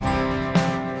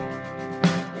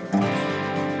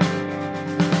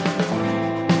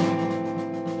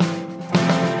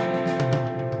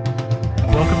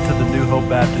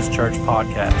Church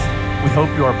podcast. We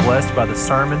hope you are blessed by the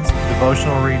sermons,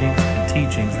 devotional readings, and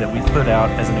teachings that we put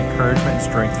out as an encouragement and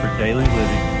strength for daily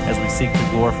living as we seek to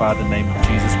glorify the name of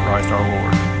Jesus Christ our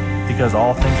Lord, because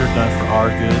all things are done for our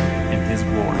good and His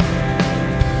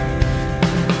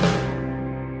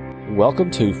glory.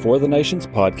 Welcome to For the Nations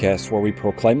podcast, where we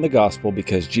proclaim the gospel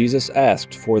because Jesus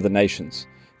asked for the nations.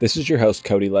 This is your host,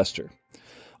 Cody Lester.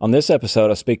 On this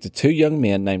episode, I speak to two young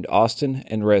men named Austin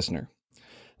and Resner.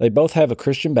 They both have a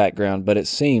Christian background, but it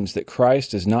seems that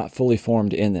Christ is not fully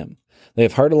formed in them. They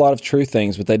have heard a lot of true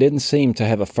things, but they didn't seem to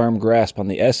have a firm grasp on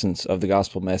the essence of the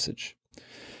gospel message.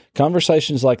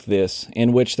 Conversations like this,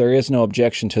 in which there is no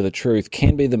objection to the truth,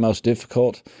 can be the most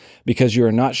difficult because you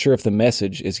are not sure if the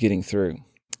message is getting through.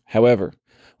 However,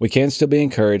 we can still be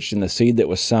encouraged in the seed that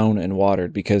was sown and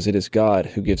watered because it is God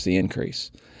who gives the increase.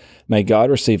 May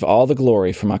God receive all the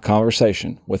glory for my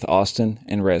conversation with Austin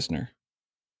and Resner.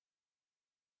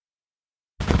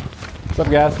 What's up,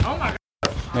 guys? Oh my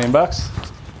God.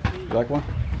 $1,000,000? You like one?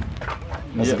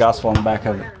 There's the gospel on the back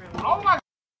of it. Oh my God.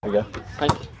 There you go.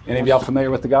 Thank you. Any of y'all familiar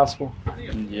with the gospel?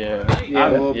 Yeah, a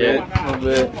little bit.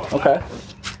 Okay.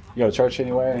 You go to church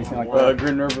anywhere, anything like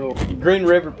that? Green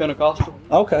River Pentecostal.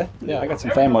 Okay. Yeah, I got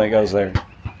some family that goes there.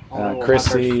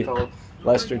 Chrissy,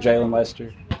 Lester, Jalen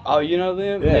Lester. Oh, you know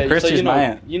them? Yeah, Chrissy's so my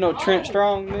aunt. You know Trent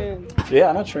Strong, man? Yeah,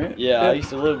 I know Trent. Yeah, I used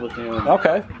to live with him.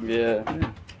 Okay. Yeah.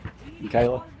 And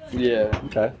Kayla? Yeah.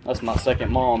 Okay. That's my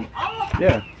second mom.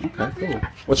 Yeah. Okay, cool.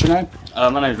 What's your name?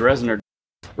 My name's Resner.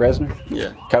 Resner?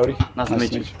 Yeah. Cody? Nice to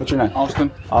meet you. What's your name? Austin.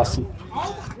 Austin.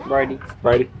 Brady.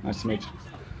 Brady? Nice to meet you.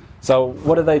 So,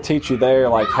 what do they teach you there,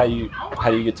 like how you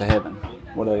get to heaven?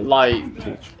 What do they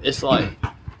teach? It's like,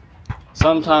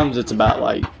 sometimes it's about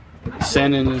like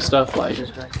sinning and stuff, like,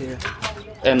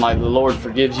 and like the Lord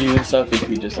forgives you and stuff if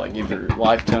you just like give your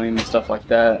life to Him and stuff like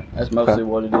that. That's mostly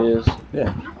what it is.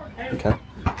 Yeah. Okay.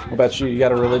 What about you? You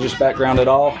got a religious background at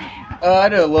all? I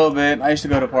do a little bit. I used to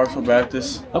go to Parksville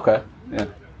Baptist. Okay. Yeah.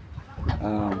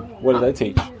 What do they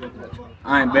teach?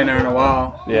 I ain't been there in a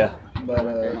while. Yeah. But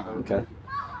Okay.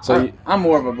 So I'm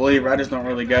more of a believer. I just don't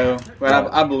really go.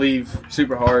 But I believe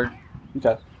super hard.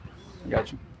 Okay. I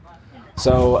got you.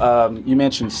 So you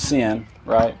mentioned sin,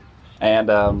 right?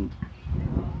 And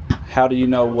how do you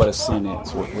know what a sin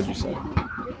is? What would you say?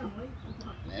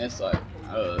 It's like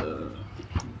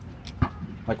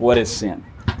what is sin?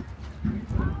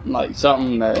 like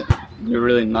something that you're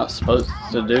really not supposed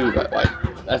to do. Like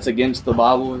that's against the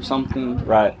Bible or something.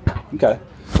 Right. Okay.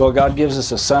 Well, God gives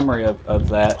us a summary of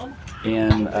that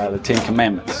in the Ten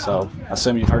Commandments. So I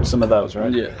assume you've heard some of those,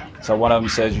 right? Yeah. So one of them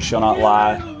says you shall not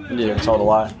lie. You ever told a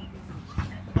lie?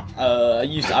 I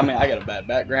got a bad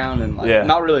background and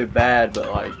not really bad, but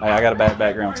like I got a bad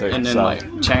background too. And then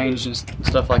like change and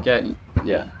stuff like that.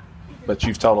 Yeah. But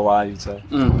you've told a lie, you'd say.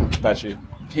 About you.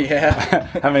 Yeah.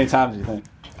 How many times do you think?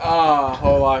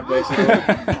 Whole life basically.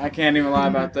 I can't even lie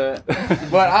about that.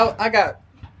 But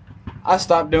I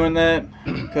stopped doing that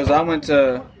because I went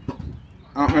to,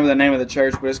 I don't remember the name of the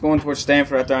church, but it's going towards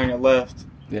Stanford right there on your left.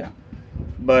 Yeah.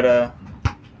 But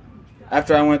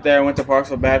after I went there, I went to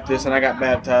Parksville Baptist and I got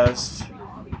baptized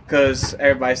because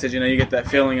everybody said, you get that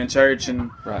feeling in church.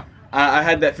 And right. I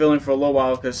had that feeling for a little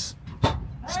while because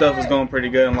stuff was going pretty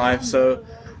good in life. So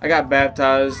I got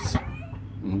baptized,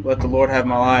 let the Lord have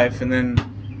my life. And then,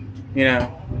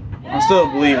 I'm still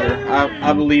a believer.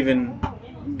 I believe in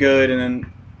good, and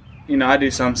then, I do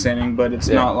some sinning, but it's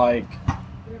not like,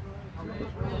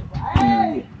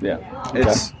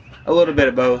 it's a little bit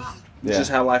of both. It's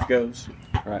just how life goes.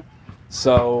 Right.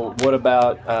 So what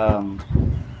about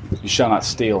you shall not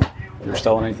steal? You ever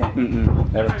stolen anything?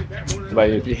 Never? What about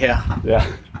you? Yeah.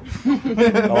 Yeah.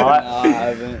 A lot? No, I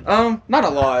haven't. Not a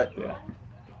lot. Yeah.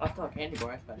 I stole a candy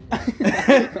bar.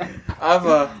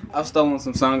 I've stolen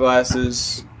some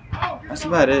sunglasses. That's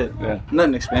about it. Yeah.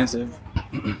 Nothing expensive.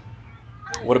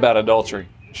 What about adultery?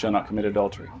 You shall not commit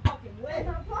adultery.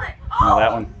 Know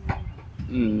that one?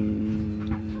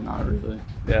 Not really.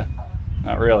 Yeah.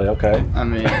 Not really. Okay. I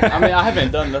mean, I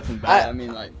haven't done nothing bad.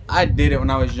 I did it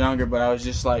when I was younger, but I was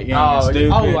just like young and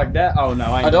stupid. Oh, like that? Oh no,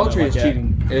 I ain't adultery like is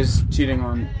cheating. Is cheating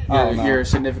on your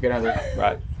significant other.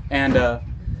 Right. And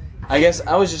I guess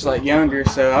I was just like younger,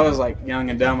 so I was like young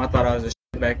and dumb. I thought I was a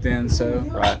shit back then. So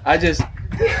right. I just.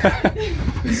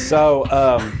 So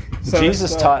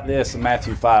Jesus taught this in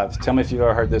Matthew 5. Tell me if you've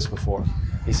ever heard this before.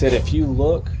 He said, if you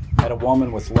look at a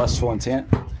woman with lustful intent,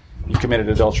 you committed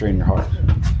adultery in your heart.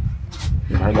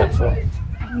 You ever heard that before?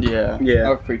 Yeah.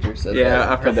 Our preacher said that.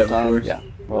 Yeah, I've heard that before. Yeah.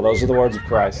 Well, those are the words of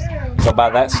Christ. So by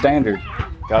that standard,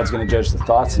 God's going to judge the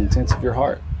thoughts and intents of your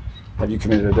heart. Have you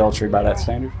committed adultery by that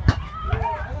standard?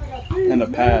 In the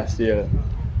past, yeah.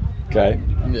 Okay.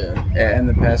 Yeah. in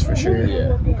the past for sure.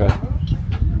 Yeah. Okay.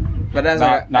 But as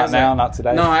Not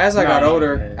today. No, as I got No,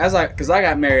 older, yeah. because I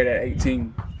got married at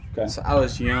 18, Okay. so I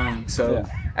was young. So Yeah.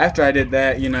 after I did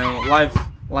that,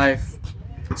 life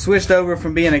switched over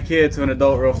from being a kid to an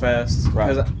adult real fast.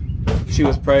 Right. Because she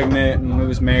was pregnant and we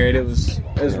was married. It was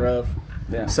rough.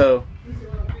 Yeah. So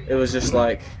it was just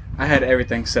like I had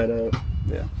everything set up.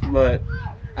 Yeah. But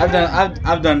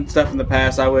I've done stuff in the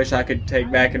past I wish I could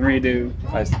take back and redo.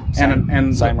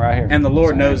 Same right here. And the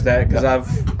Lord Same knows here. that because Yeah.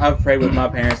 I've prayed with my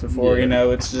parents before.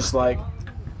 Yeah. It's just like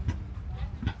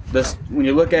this. When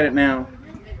you look at it now,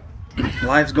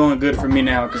 life's going good for me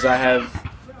now because I have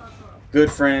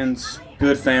good friends,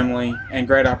 good family, and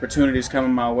great opportunities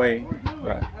coming my way.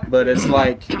 Right. But it's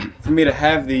like for me to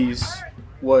have these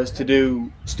was to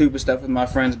do stupid stuff with my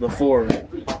friends before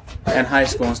in high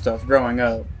school and stuff growing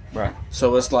up. Right.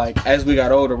 So it's like as we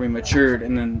got older, we matured,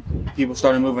 and then people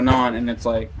started moving on, and it's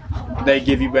like they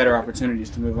give you better opportunities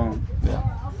to move on. Yeah.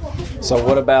 So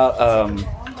what about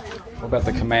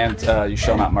the command, you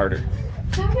shall not murder?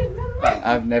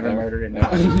 I've never murdered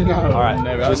anyone. No, All right.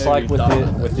 never. Just I've like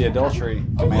never with the adultery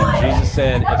command, Jesus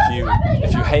said,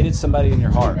 if you hated somebody in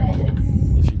your heart,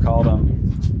 if you called them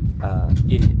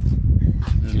idiot,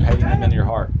 if you hated them in your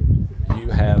heart, you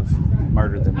have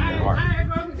murdered them in your heart.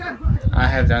 I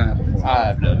have done that before. I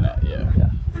have done that.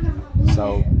 Yeah.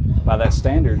 So, by that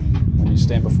standard, when you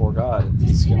stand before God,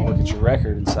 He's going to look at your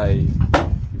record and say,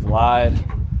 you've lied,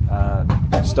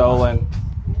 stolen,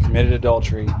 committed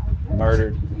adultery,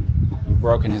 murdered, you've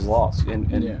broken His laws.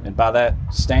 And by that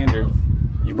standard,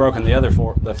 you've broken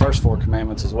the first four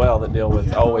commandments as well that deal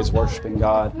with always worshiping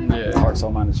God, with heart,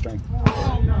 soul, mind, and strength.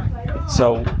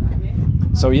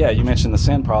 So yeah, you mentioned the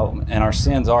sin problem, and our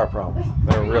sins are a problem.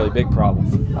 They're a really big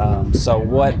problem. So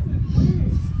what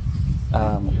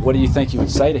do you think you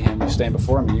would say to Him? You stand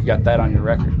before Him, and you've got that on your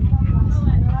record.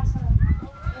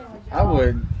 I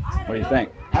would. What do you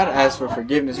think? I'd ask for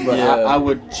forgiveness, but Yeah. I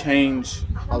would change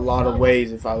a lot of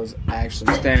ways if I was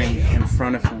actually standing in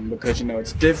front of Him, because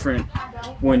it's different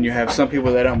when you have some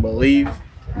people that don't believe,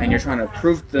 and you're trying to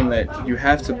prove to them that you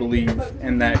have to believe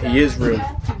and that He is real.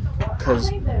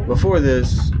 Because before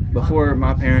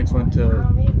my parents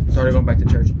started going back to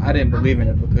church, I didn't believe in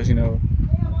it because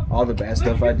all the bad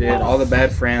stuff I did, all the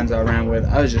bad friends I ran with,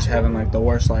 I was just having like the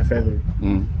worst life ever.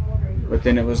 Mm. But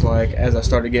then it was like, as I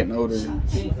started getting older,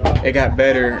 it got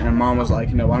better, and Mom was like,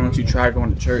 why don't you try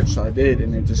going to church? So I did,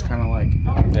 and it just kind of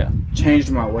like changed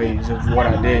my ways of what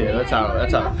I did. Yeah, that's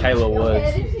how Kayla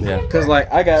was. Yeah. Cause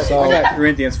like I got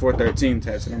Corinthians 4:13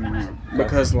 tattooed on my arm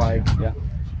because like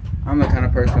I'm the kind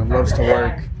of person that loves to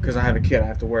work. Because I have a kid, I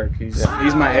have to work. He's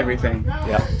my everything.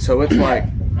 Yeah. So it's like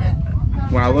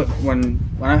when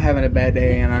I'm having a bad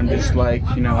day and I'm just like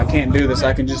I can't do this,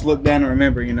 I can just look down and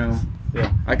remember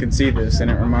I can see this,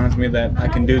 and it reminds me that I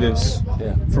can do this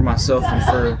for myself and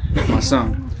for my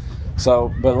son.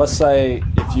 So, but let's say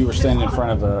if you were standing in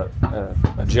front of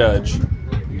a judge,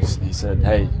 he said,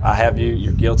 "Hey, I have you.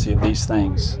 You're guilty of these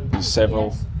things, these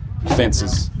several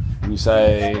offenses," and you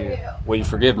say, "Will you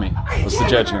forgive me?" What's the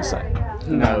judge going to say?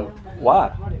 No. Why?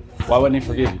 Why wouldn't he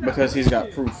forgive you? Because he's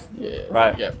got proof. Yeah.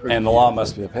 Right. Yeah, And the law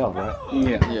must be upheld, right?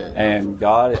 Yeah. And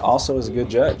God also is a good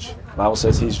judge. The Bible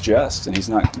says He's just, and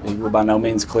He will by no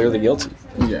means clear the guilty.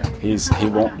 Yeah. He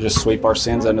won't just sweep our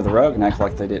sins under the rug and act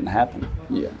like they didn't happen.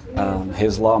 Yeah.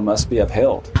 His law must be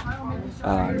upheld.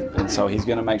 And so He's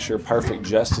going to make sure perfect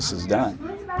justice is done.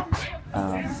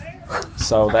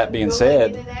 So that being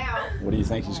said, what do you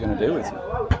think He's going to do with you?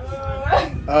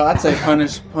 I'd say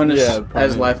punish Yeah,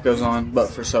 as life goes on, but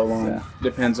for so long. Yeah.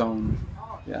 Depends on.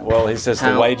 Yeah. Well, He says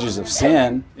the wages of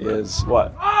sin is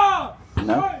what?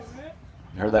 No?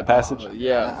 You heard that passage?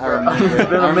 Yeah. I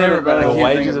remember, but I The can't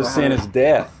wages think of sin is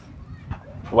death.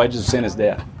 The wages of sin is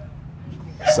death.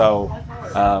 So,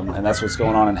 and that's what's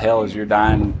going on in hell is you're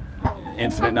dying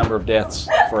infinite number of deaths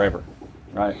forever,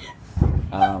 right?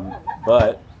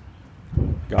 But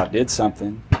God did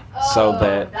something so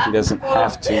that He doesn't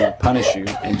have to punish you,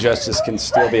 and justice can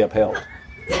still be upheld.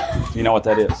 You know what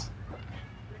that is?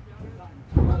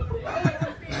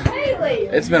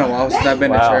 It's been a while since I've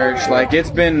been to church. Like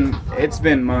it's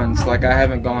been months. Like I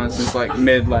haven't gone since like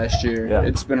mid last year. Yeah.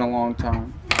 It's been a long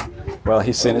time. Well,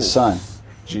 He sent His Son,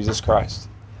 Jesus Christ.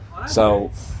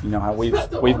 So, you know how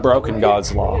we've broken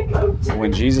God's law.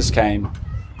 When Jesus came,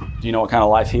 do you know what kind of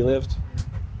life He lived?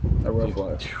 A rough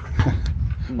life.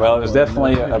 Well, it was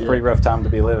definitely a pretty rough time to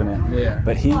be living in. Yeah.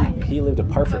 But he lived a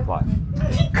perfect life.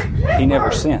 He never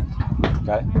sinned.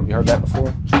 Okay? Have you heard that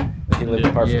before? He lived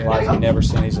a perfect life. He never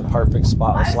sinned. He's a perfect,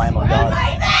 spotless Lamb of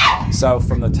God. So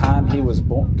from the time he was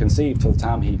conceived to the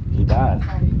time he died,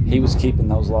 he was keeping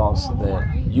those laws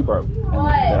that you broke and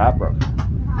that I broke.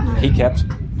 He kept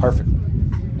perfectly.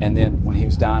 And then when he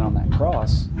was dying on that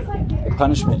cross, the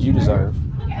punishment you deserve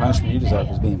was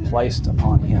being placed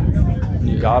upon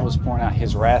him. God was pouring out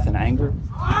his wrath and anger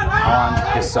on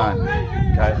his son.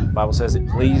 Okay? The Bible says it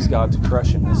pleased God to crush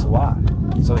him. That's a lie.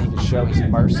 So that he could show his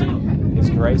mercy, his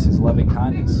grace, his loving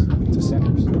kindness to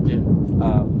sinners.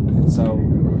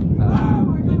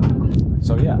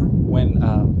 When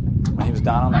he was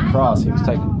dying on that cross, he was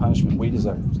taking the punishment we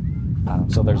deserved.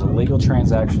 So there's a legal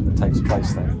transaction that takes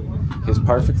place there. His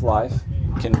perfect life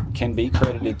can be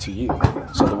credited to you,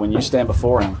 so that when you stand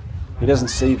before him, he doesn't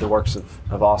see the works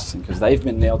of Austin, because they've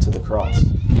been nailed to the cross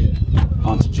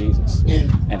onto Jesus.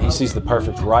 And he sees the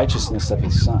perfect righteousness of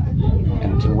his son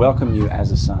and can welcome you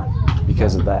as a son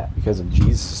because of that, because of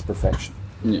Jesus' perfection.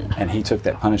 And he took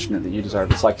that punishment that you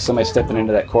deserve. It's like somebody stepping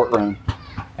into that courtroom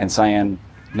and saying,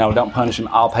 no, don't punish him,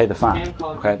 I'll pay the fine.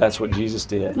 Okay, that's what Jesus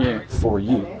did for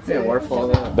you. Yeah, worth all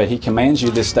that. But he commands you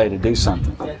this day to do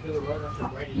something.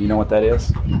 You know what that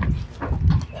is?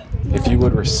 If you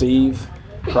would receive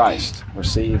Christ,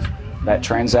 receive that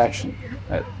transaction,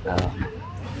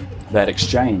 that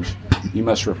exchange, you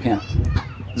must repent.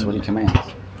 That's what he commands.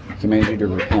 He commands you to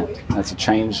repent. That's a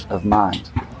change of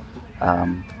mind.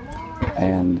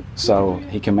 And so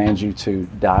he commands you to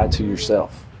die to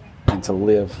yourself and to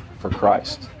live for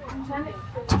Christ,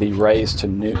 to be raised to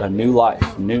a new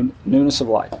life, newness of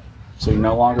life. So you're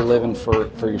no longer living for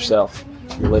yourself.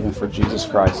 You're living for Jesus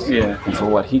Christ and for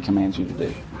what he commands you to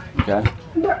do. Okay?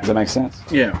 Does that make sense?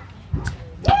 Yeah.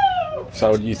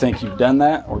 So do you think you've done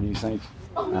that, or do you think,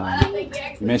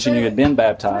 you mentioned you had been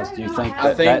baptized, do you think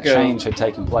that change had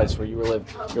taken place where you're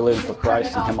living for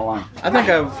Christ and him alone? I think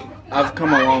I've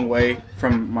come a long way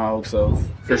from my old self,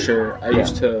 for sure. I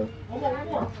used to,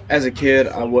 as a kid,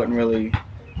 I wasn't really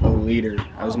a leader.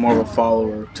 I was more of a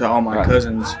follower to all my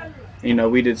cousins. You know,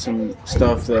 we did some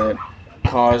stuff that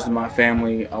caused my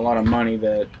family a lot of money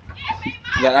that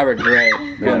I regret,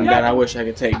 and that I wish I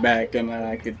could take back, and that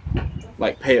I could,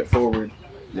 like, pay it forward.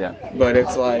 Yeah. But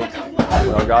it's like,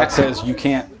 well, God says you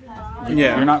can't.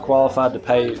 You're not qualified to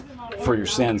pay for your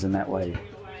sins in that way.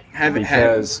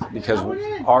 Because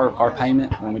our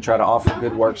payment, when we try to offer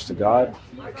good works to God,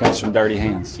 comes from dirty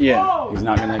hands. Yeah. He's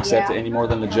not going to accept it any more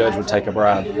than the judge would take a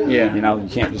bribe. Yeah. You know, you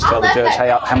can't just tell the judge,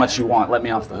 hey, how much you want? Let me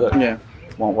off the hook. Yeah.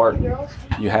 It won't work.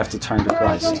 You have to turn to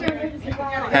Christ.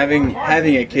 Having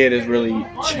a kid has really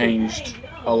changed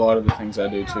a lot of the things I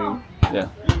do too. Yeah.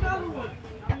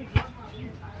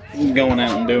 Going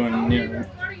out and doing, you know,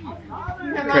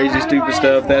 crazy, stupid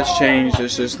stuff, that's changed.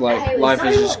 It's just like life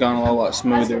has just gone a lot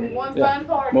smoother,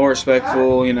 more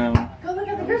respectful, you know,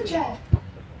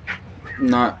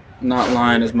 not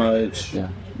lying as much. Yeah.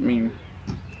 I mean,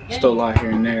 still lie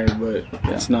here and there, but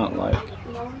it's not like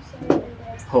a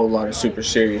whole lot of super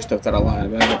serious stuff that I lie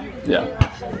about. Yeah.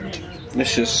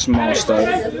 It's just small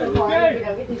stuff.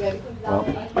 Well,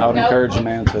 I would encourage you,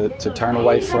 man, to turn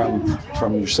away from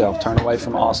yourself, turn away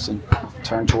from Austin,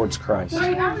 turn towards Christ,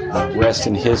 rest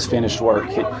in his finished work.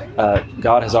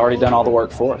 God has already done all the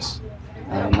work for us.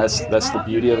 That's the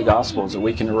beauty of the gospel, is that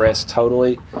we can rest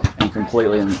totally and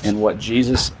completely in what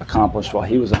Jesus accomplished while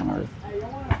he was on earth,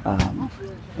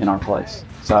 in our place.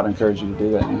 So I'd encourage you to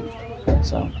do that, man.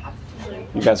 So,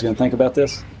 you guys going to think about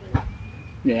this?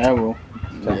 Yeah, I will.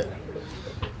 Okay.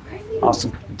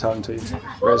 Awesome. Good talking to you.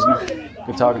 Resner,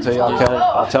 good talking to you.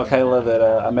 I'll tell Kayla that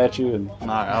I met you and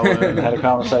had a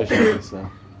conversation with you. So,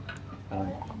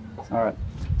 all right.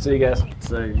 See you guys.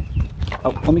 See you. Oh,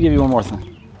 let me give you one more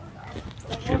thing.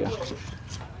 Here you go.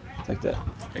 Take that.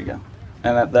 There you go.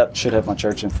 And that should have my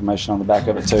church information on the back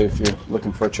of it too, if you're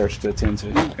looking for a church to attend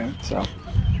to. Okay. So, all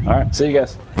right. See you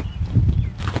guys.